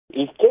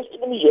His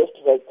testimony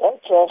yesterday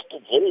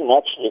contrasted very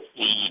much with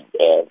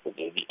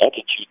the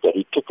attitude that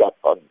he took up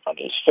on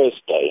his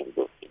first day in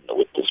the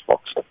witness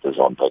box at the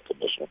Zondo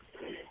Commission.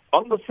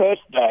 On the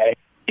first day,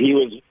 he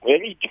was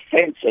very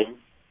defensive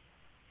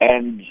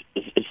and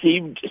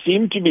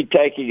seemed to be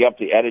taking up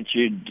the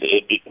attitude,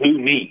 who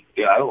me?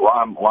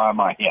 Why am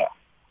I here?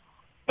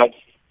 But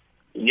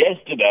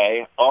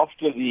yesterday,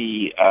 after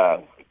the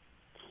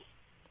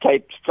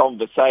taped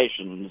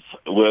conversations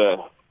were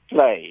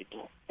played,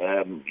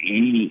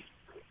 he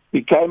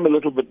became a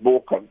little bit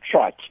more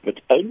contrite, but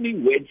only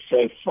went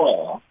so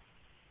far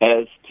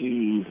as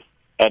to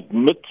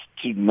admit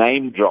to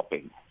name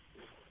dropping.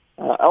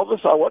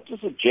 Elvis, I want to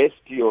suggest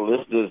to your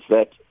listeners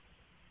that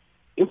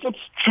if it's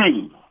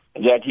true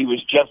that he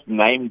was just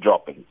name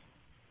dropping,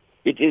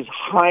 it is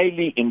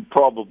highly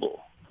improbable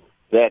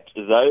that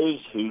those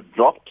who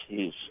dropped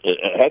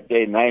had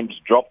their names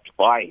dropped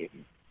by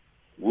him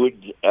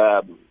would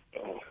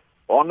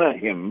honor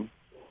him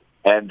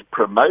and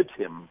promote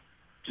him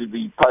to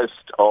the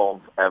post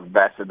of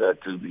ambassador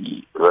to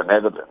the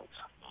Netherlands.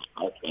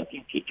 I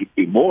think it would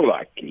be more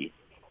likely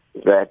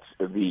that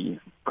the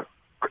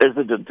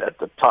president at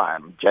the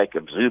time,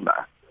 Jacob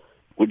Zuma,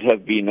 would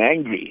have been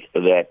angry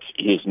that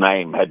his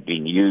name had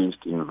been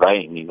used in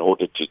vain in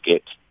order to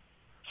get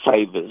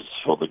favors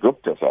for the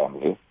Gupta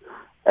family,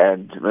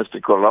 and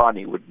Mr.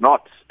 Kolani would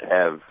not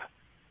have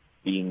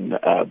been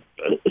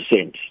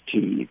sent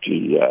to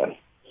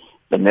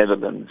the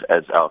Netherlands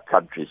as our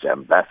country's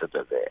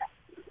ambassador there.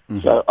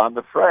 Mm-hmm. So I'm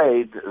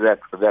afraid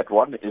that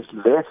one is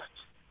left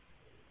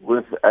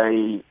with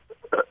a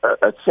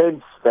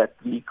sense that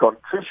the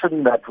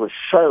contrition that was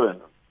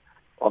shown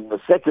on the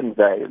second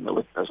day in the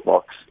witness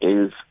box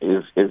is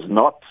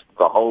not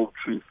the whole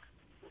truth,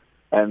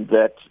 and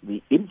that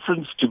the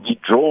inference to be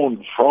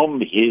drawn from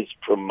his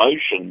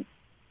promotion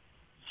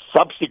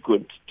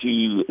subsequent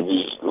to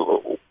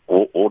the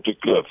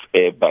Waterkloof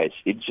Air Base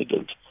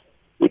incident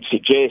would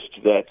suggest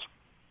that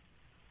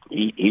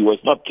he was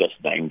not just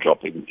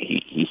name-dropping,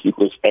 he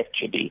was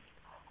actually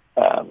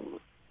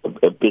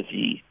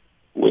busy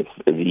with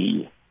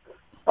the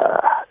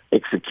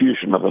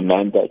execution of a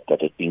mandate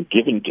that had been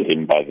given to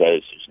him by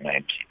those whose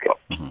names he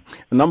dropped. Mm-hmm.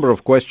 A number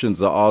of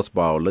questions are asked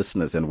by our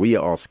listeners, and we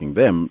are asking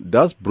them,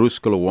 does Bruce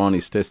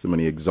Kolawani's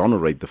testimony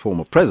exonerate the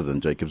former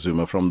president, Jacob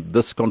Zuma, from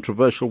this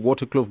controversial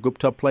Waterkloof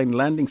Gupta plane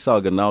landing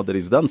saga now that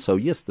he's done so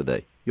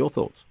yesterday? Your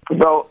thoughts?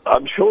 Well,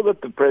 I'm sure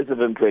that the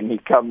president, when he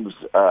comes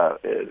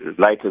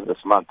later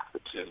this month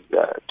to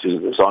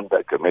the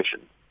Zondo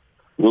Commission,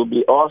 will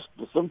be asked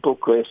the simple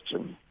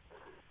question,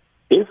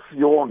 if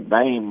your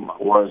name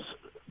was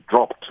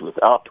dropped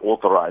without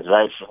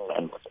authorization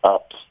and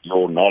without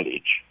your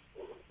knowledge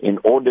in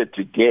order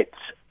to get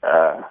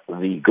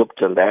the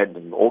Gupta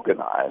landing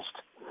organized,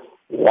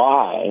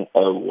 why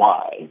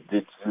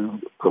did you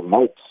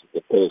promote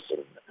the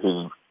person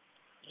who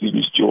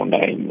used your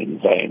name in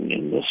vain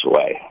in this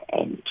way?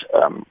 And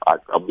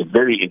I'll be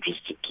very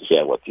interested to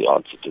hear what the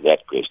answer to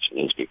that question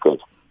is, because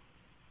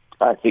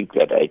I think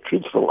that a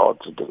truthful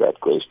answer to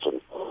that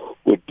question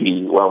would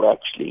be, well,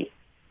 actually,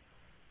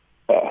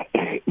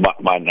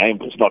 my name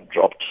was not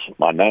dropped.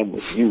 My name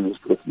was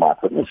used with my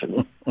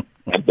permission.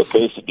 And the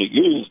person who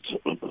used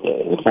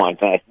my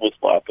name with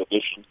my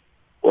permission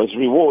was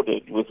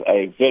rewarded with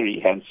a very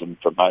handsome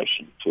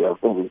promotion to a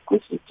very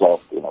quickly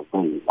job in a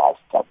very nice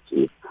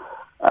country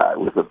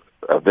with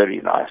a very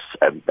nice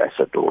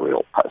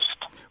ambassadorial post.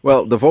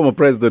 Well, the former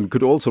president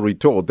could also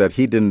retort that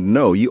he didn't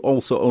know. He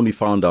also only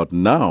found out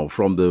now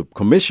from the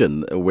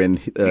commission when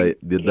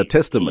the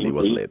testimony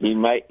was led. He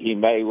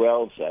may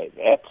well say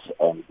that,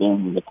 and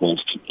then the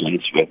question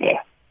is whether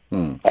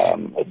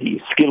the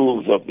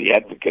skills of the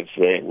advocates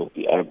there will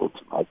be able to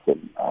make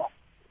them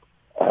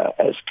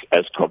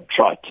as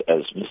contrite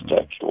as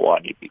Mr.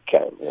 Kolawani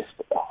became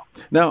yesterday.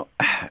 Now,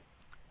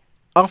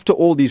 after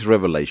all these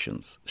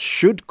revelations,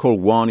 should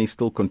Kolawani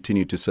still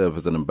continue to serve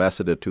as an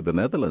ambassador to the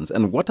Netherlands?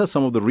 And what are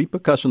some of the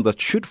repercussions that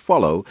should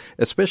follow,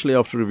 especially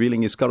after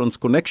revealing his current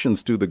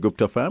connections to the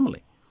Gupta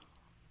family?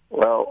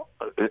 Well,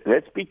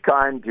 let's be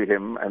kind to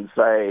him and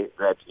say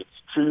that it's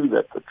true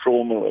that the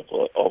trauma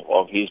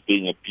of his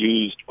being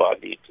abused by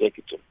the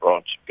executive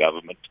branch of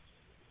government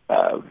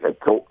that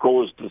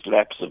caused this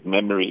lapse of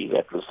memory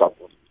that was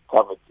something we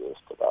covered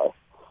yesterday,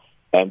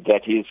 and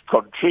that his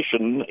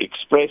contrition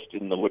expressed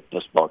in the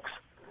witness box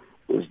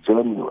is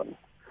genuine.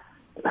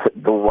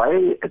 The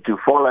way to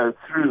follow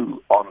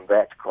through on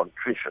that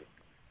contrition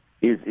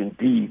is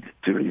indeed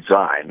to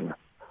resign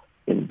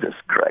in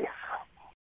disgrace.